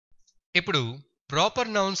ఇప్పుడు proper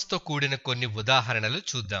nouns తో కూడిన కొన్ని ఉదాహరణలు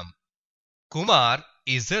చూద్దాం. Kumar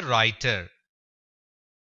is a writer.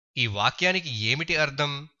 ఈ వాక్యానికి ఏమిటి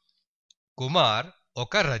అర్థం? కుమార్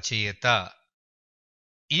ఒక రచయిత.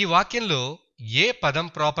 ఈ వాక్యంలో ఏ పదం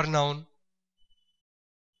ప్రాపర్ నౌన్?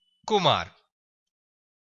 కుమార్.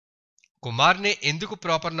 కుమార్నే ఎందుకు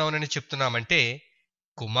ప్రాపర్ నౌన్ అని చెప్తున్నామంటే,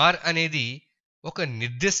 కుమార్ అనేది ఒక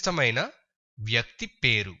నిర్దిష్టమైన వ్యక్తి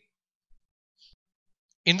పేరు.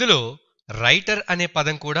 ఇందులో రైటర్ అనే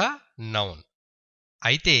పదం కూడా నౌన్,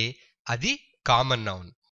 అయితే అది కామన్ నౌన్.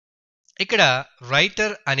 ఇక్కడ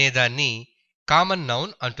రైటర్ అనేదాన్ని కామన్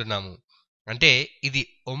నౌన్ అంటున్నాము, అంటే ఇది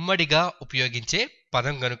ఉమ్మడిగా ఉపయోగించే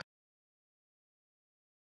పదం గనుక.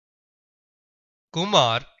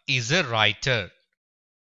 Kumar is a writer.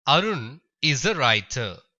 Arun is a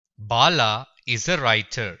writer. Bala is a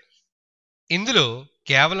writer. ఇందులో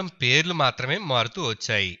కేవలం పేర్లు మాత్రమే మారుతూ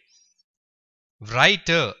వచ్చాయి.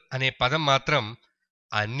 రైటర్ అనే పదం మాత్రం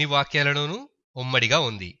అన్ని వాక్యాలలోనూ ఉమ్మడిగా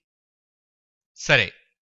ఉంది. సరే,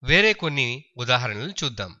 వేరే కొన్ని ఉదాహరణలు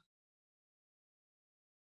చూద్దాం.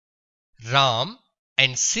 Ram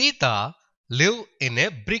and Sita live in a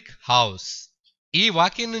brick house. ఈ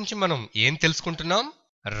వాక్యం నుంచి మనం ఏం తెలుసుకుంటున్నాం?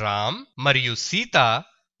 రామ్ మరియు సీత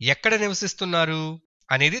ఎక్కడ నివసిస్తున్నారు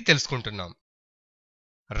అనేది తెలుసుకుంటున్నాం.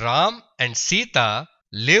 Ram and Sita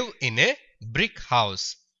live in a brick house.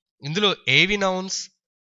 ఇందులో ఏవి నౌన్స్?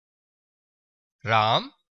 రామ్,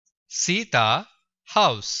 సీత,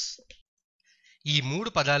 హౌస్. ఈ మూడు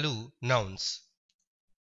పదాలు నౌన్స్.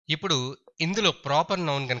 ఇప్పుడు ఇందులో ప్రాపర్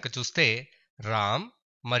నౌన్ గనక చూస్తే రామ్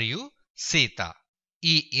మరియు సీత,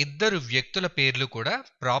 ఈ ఇద్దరు వ్యక్తుల పేర్లు కూడా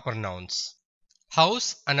proper nouns. House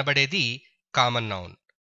అనబడేది common noun.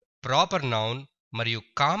 Proper noun మరియు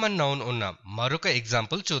కామన్ నౌన్ ఉన్న మరొక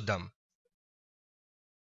ఎగ్జాంపుల్ చూద్దాం.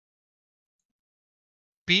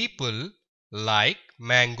 People like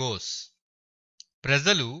mangoes.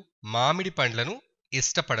 ప్రజలు మామిడి పండ్లను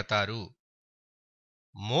ఇష్టపడతారు.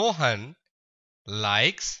 Mohan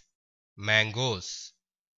likes mangoes.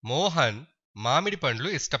 మోహన్ మామిడి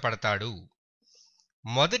పండ్లు ఇష్టపడతాడు.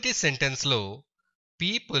 మొదటి సెంటెన్స్లో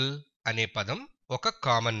పీపుల్ అనే పదం ఒక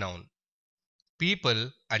కామన్ నౌన్. పీపుల్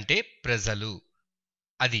అంటే ప్రజలు.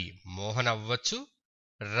 అది మోహన్ అవ్వచ్చు,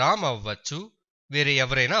 రామ్ అవ్వచ్చు, వేరే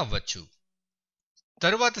ఎవరైనా అవ్వచ్చు.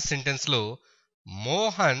 తరువాత సెంటెన్స్లో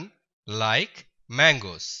మోహన్ లైక్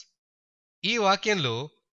మ్యాంగోస్. ఈ వాక్యంలో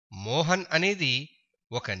మోహన్ అనేది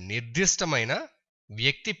ఒక నిర్దిష్టమైన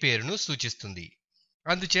వ్యక్తి పేరును సూచిస్తుంది,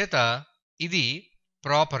 అందుచేత ఇది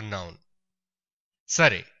ప్రాపర్ నౌన్.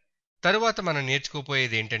 సరే, తరువాత మనం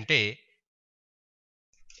నేర్చుకోపోయేది ఏంటంటే,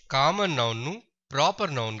 కామన్ నౌన్ను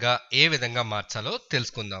ప్రాపర్ నౌన్గా ఏ విధంగా మార్చాలో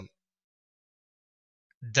తెలుసుకుందాం.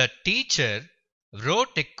 The teacher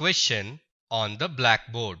wrote a question on the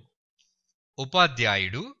blackboard.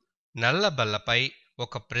 ఉపాధ్యాయుడు నల్ల బల్లపై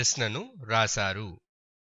ఒక ప్రశ్నను రాశారు.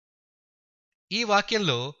 ఈ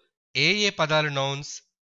వాక్యంలో ఏ పదాలు నౌన్స్?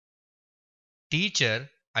 టీచర్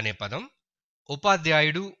అనే పదం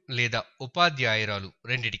ఉపాధ్యాయుడు లేదా ఉపాధ్యాయురాలు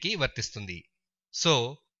రెండిటికి వర్తిస్తుంది. సో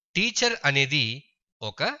టీచర్ అనేది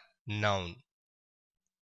ఒక నౌన్.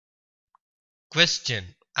 క్వశ్చన్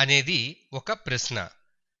అనేది ఒక ప్రశ్న,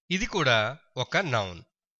 ఇది కూడా ఒక నౌన్.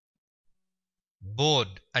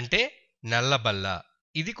 బోర్డ్ అంటే నల్లబల్ల,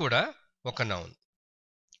 ఇది కూడా ఒక నౌన్.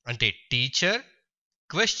 అంటే టీచర్,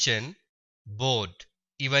 క్వశ్చన్, బోర్డ్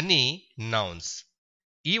ఇవన్నీ నౌన్స్.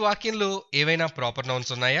 ఈ వాక్యంలో ఏవైనా ప్రాపర్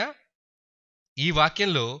నౌన్స్ ఉన్నాయా? ఈ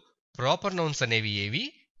వాక్యంలో ప్రాపర్ నౌన్స్ అనేవి ఏవి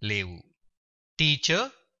లేవు. టీచర్,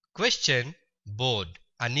 క్వశ్చన్, బోర్డ్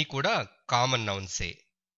అన్నీ కూడా common నౌన్సే.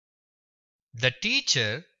 The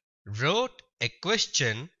teacher wrote a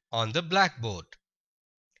question on the blackboard.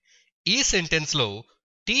 ఈ సెంటెన్స్లో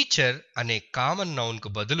టీచర్ అనే కామన్ నౌన్కు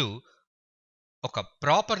బదులు ఒక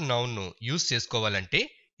ప్రాపర్ నౌన్ను యూజ్ చేసుకోవాలంటే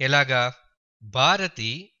ఎలాగా?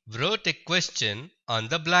 Bharati wrote a question on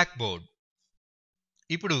the blackboard.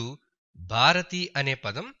 ఇప్పుడు భారతి అనే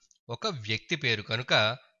పదం ఒక వ్యక్తి పేరు కనుక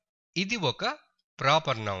ఇది ఒక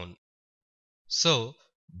proper noun. So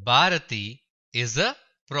Bharati is a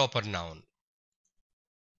proper noun.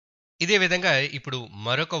 ఇదే విధంగా ఇప్పుడు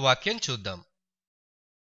మరొక వాక్యం చూద్దాం.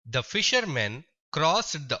 The fishermen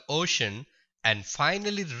crossed the ocean and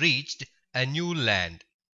finally reached a new land.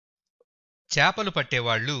 చేపలు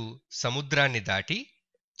పట్టేవాళ్లు సముద్రాన్ని దాటి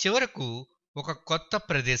చివరకు ఒక కొత్త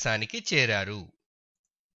ప్రదేశానికి చేరారు.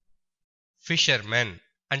 ఫిషర్మెన్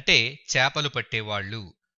అంటే చేపలు పట్టేవాళ్లు.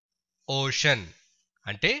 ఓషన్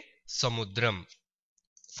అంటే సముద్రం.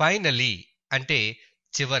 ఫైనలీ అంటే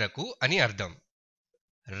చివరకు అని అర్థం.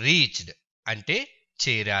 రీచ్డ్ అంటే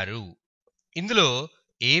చేరారు. ఇందులో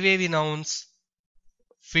ఏవేవి నౌన్స్?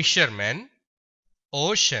 ఫిషర్మెన్,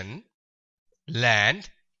 ఓషన్, ల్యాండ్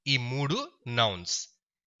ఈ మూడు నౌన్స్.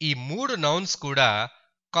 ఈ మూడు నౌన్స్ కూడా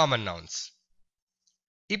కామన్ నౌన్స్.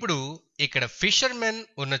 ఇప్పుడు ఇక్కడ ఫిషర్మెన్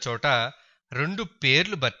ఉన్న చోట రెండు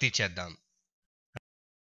పేర్లు భర్తీ చేద్దాం.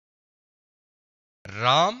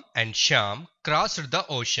 Ram and Shyam crossed the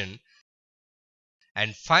ocean and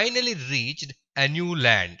finally reached a new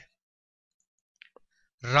land.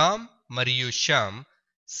 Ram మరియు శ్యామ్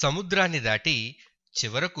సముద్రాన్ని దాటి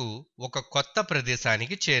చివరకు ఒక కొత్త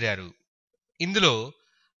ప్రదేశానికి చేరారు. ఇందులో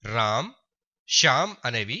రామ్, శ్యామ్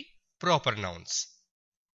అనేవి ప్రాపర్ నౌన్స్.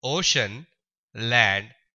 ఓషన్, ల్యాండ్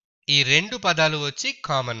ఈ రెండు పదాలు వచ్చి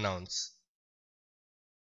కామన్ నౌన్స్.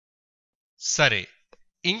 సరే,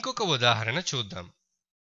 ఇంకొక ఉదాహరణ చూద్దాం.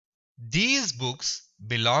 These books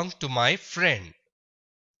belong to my friend.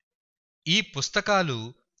 ఈ పుస్తకాలు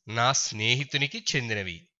నా స్నేహితునికి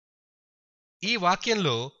చెందినవి. ఈ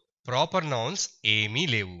వాక్యంలో ప్రాపర్ నౌన్స్ ఏమీ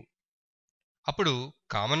లేవు. అప్పుడు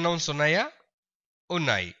కామన్ నౌన్స్ ఉన్నాయా?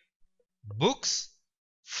 ఉన్నాయి. బుక్స్,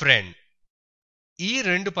 ఫ్రెండ్ ఈ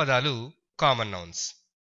రెండు పదాలు కామన్ నౌన్స్.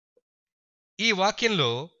 ఈ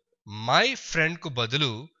వాక్యంలో మై ఫ్రెండ్ కు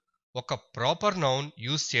బదులు ఒక ప్రాపర్ నౌన్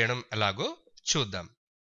యూజ్ చేయడం ఎలాగో చూద్దాం.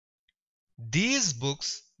 These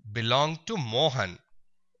books belong to Mohan.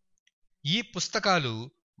 ఈ పుస్తకాలు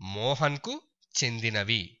మోహన్ కు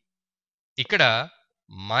చెందినవి. ఇక్కడ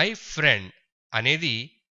మై ఫ్రెండ్ అనేది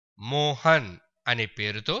మోహన్ అనే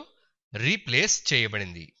పేరుతో రీప్లేస్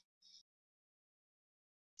చేయబడింది.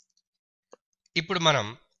 ఇప్పుడు మనం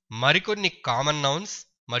మరికొన్ని కామన్ నౌన్స్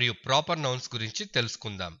మరియు ప్రాపర్ నౌన్స్ గురించి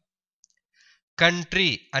తెలుసుకుందాం. కంట్రీ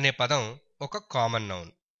అనే పదం ఒక కామన్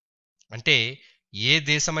నౌన్, అంటే ఏ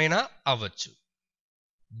దేశమైనా అవ్వచ్చు.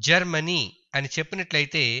 జర్మనీ అని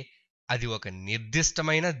చెప్పినట్లయితే అది ఒక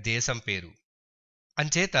నిర్దిష్టమైన దేశం పేరు,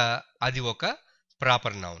 అంచేత అది ఒక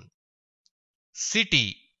ప్రాపర్ నౌన్. సిటీ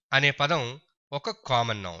అనే పదం ఒక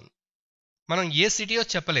కామన్ నౌన్. మనం ఏ సిటీయో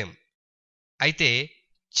చెప్పలేం. అయితే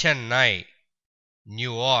చెన్నై,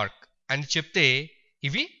 న్యూయార్క్ అని చెప్తే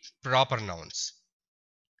ఇవి ప్రాపర్ నౌన్స్.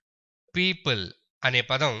 పీపుల్ అనే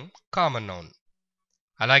పదం కామన్ నౌన్.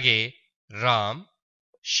 అలాగే రామ్,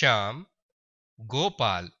 శ్యామ్,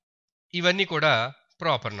 గోపాల్ ఇవన్నీ కూడా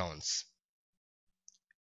ప్రాపర్ నౌన్స్.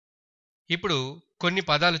 ఇప్పుడు కొన్ని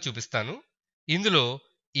పదాలు చూపిస్తాను. ఇందులో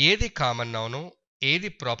ఏది కామన్ నౌనో ఏది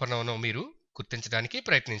ప్రాపర్ నౌనో మీరు గుర్తించడానికి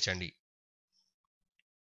ప్రయత్నించండి.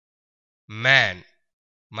 మ్యాన్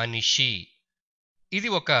మనిషి ఇది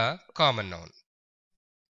ఒక కామన్ నౌన్.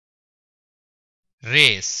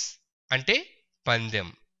 రేస్ అంటే పందెం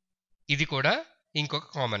ఇది కూడా ఇంకొక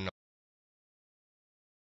కామన్ నౌన్.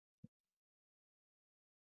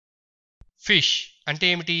 ఫిష్ అంటే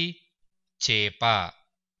ఏమిటి? చేప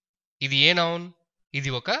ఇది ఏ నౌన్? ఇది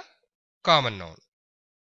ఒక కామన్ నౌన్.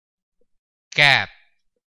 క్యాప్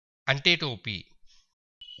అంటే టోపీ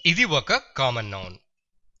ఇది ఒక కామన్ నౌన్.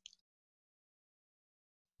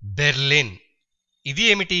 బెర్లిన్ ఇది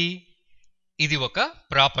ఏమిటి? ఇది ఒక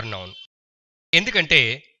ప్రాపర్ నౌన్. ఎందుకంటే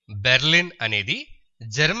బెర్లిన్ అనేది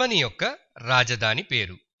జర్మనీ యొక్క రాజధాని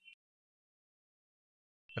పేరు.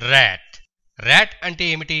 ర్యాట్ ర్యాట్ అంటే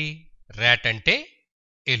ఏమిటి? ర్యాట్ అంటే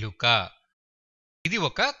ఎలుక ఇది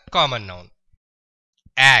ఒక కామన్ నౌన్.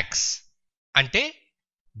 యాక్స్ అంటే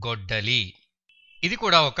గొడ్డలి ఇది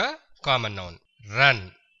కూడా ఒక కామన్ నౌన్. రన్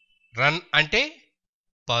రన్ అంటే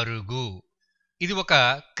పరుగు ఇది ఒక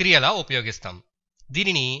క్రియలా ఉపయోగిస్తాం.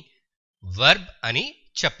 దీనిని వర్బ్ అని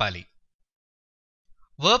చెప్పాలి.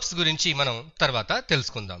 వర్బ్స్ గురించి మనం తర్వాత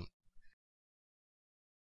తెలుసుకుందాం.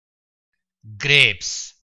 గ్రేప్స్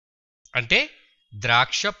అంటే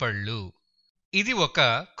ద్రాక్ష పళ్ళు ఇది ఒక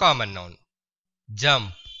కామన్ నౌన్.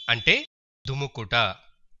 జంప్ అంటే దుముకుట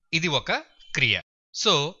ఇది ఒక క్రియ,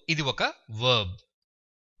 సో ఇది ఒక వర్బ్.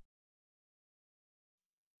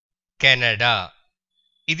 కెనడా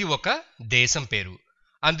ఇది ఒక దేశం పేరు,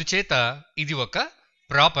 అందుచేత ఇది ఒక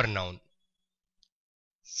ప్రాపర్ నౌన్.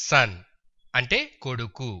 సన్ అంటే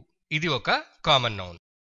కొడుకు ఇది ఒక కామన్ నౌన్.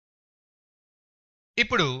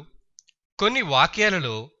 ఇప్పుడు కొన్ని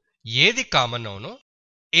వాక్యాలలో ఏది కామన్ నౌనో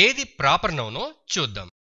ఏది ప్రాపర్ నౌనో చూద్దాం.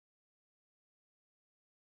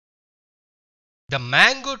 The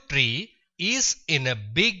mango tree is in a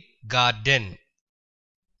big garden.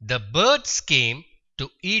 The birds came to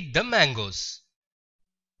eat the mangoes.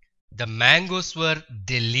 The mangoes were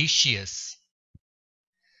delicious.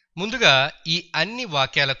 ముందుగా ఈ అన్ని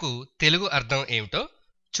వాక్యాలకు తెలుగు అర్థం ఏమిటో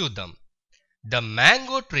చూద్దాం. The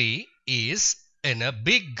mango tree is in a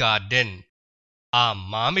big garden. ఆ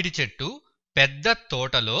మామిడి చెట్టు పెద్ద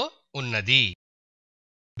తోటలో ఉన్నది.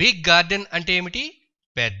 బిగ్ గార్డెన్ అంటే ఏమిటి?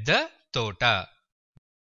 పెద్ద తోట.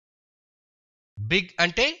 బిగ్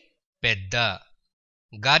అంటే పెద్ద,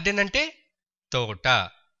 గార్డెన్ అంటే తోట.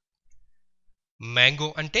 మ్యాంగో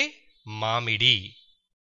అంటే మామిడి.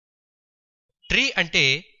 ట్రీ అంటే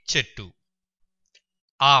చెట్టు.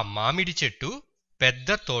 ఆ మామిడి చెట్టు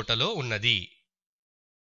పెద్ద తోటలో ఉన్నది.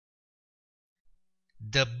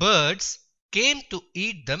 The birds came to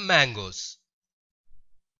eat the mangoes.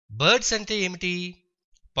 Birds అంటే ఏమిటి?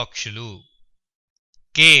 పక్షులు.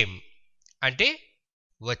 కేమ్ అంటే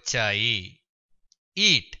వచ్చాయి.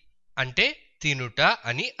 ఈట్ అంటే తినుట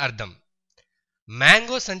అని అర్థం.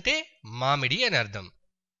 మ్యాంగోస్ అంటే మామిడి అని అర్థం.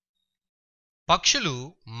 పక్షులు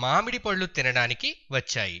మామిడి పళ్ళు తినడానికి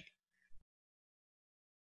వచ్చాయి.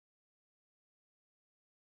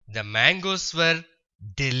 The mangoes were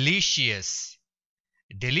delicious.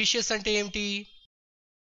 Delicious అంటే ఏమిటి?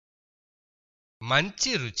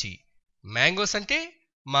 మంచి రుచి. మ్యాంగోస్ అంటే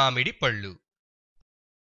మామిడి పళ్ళు.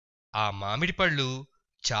 ఆ మామిడి పళ్ళు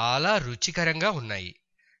చాలా రుచికరంగా ఉన్నాయి.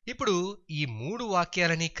 ఇప్పుడు ఈ 3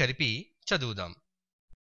 వాక్యాలని కలిపి చదువుదాం.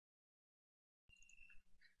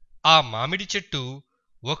 ఆ మామిడి చెట్టు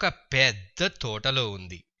ఒక పెద్ద తోటలో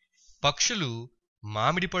ఉంది. పక్షులు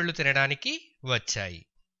మామిడి పళ్ళు తినడానికి వచ్చాయి.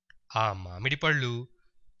 ఆ మామిడి పళ్ళు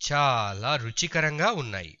చాలా రుచికరంగా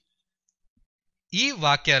ఉన్నాయి. ఈ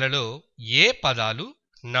వాక్యాలలో ఏ పదాలు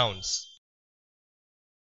nouns?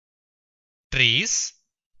 Trees,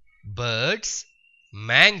 birds,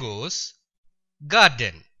 mangoes,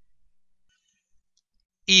 garden.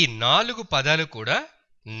 ఈ 4 పదాలు కూడా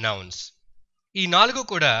నౌన్స్. ఈ 4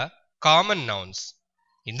 కూడా కామన్ నౌన్స్.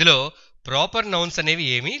 ఇందులో ప్రాపర్ నౌన్స్ అనేవి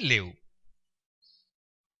ఏమీ లేవు.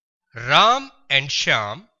 Ram and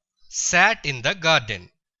Shyam sat in the garden.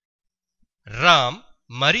 Ram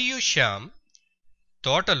మరియు శ్యామ్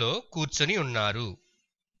తోటలో కూర్చొని ఉన్నారు.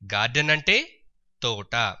 గార్డెన్ అంటే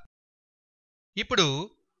తోట. ఇప్పుడు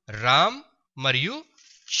రామ్ మరియు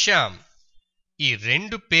శ్యామ్ ఈ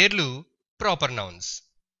 2 పేర్లు proper nouns.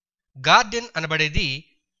 Garden అనబడేది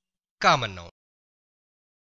common noun.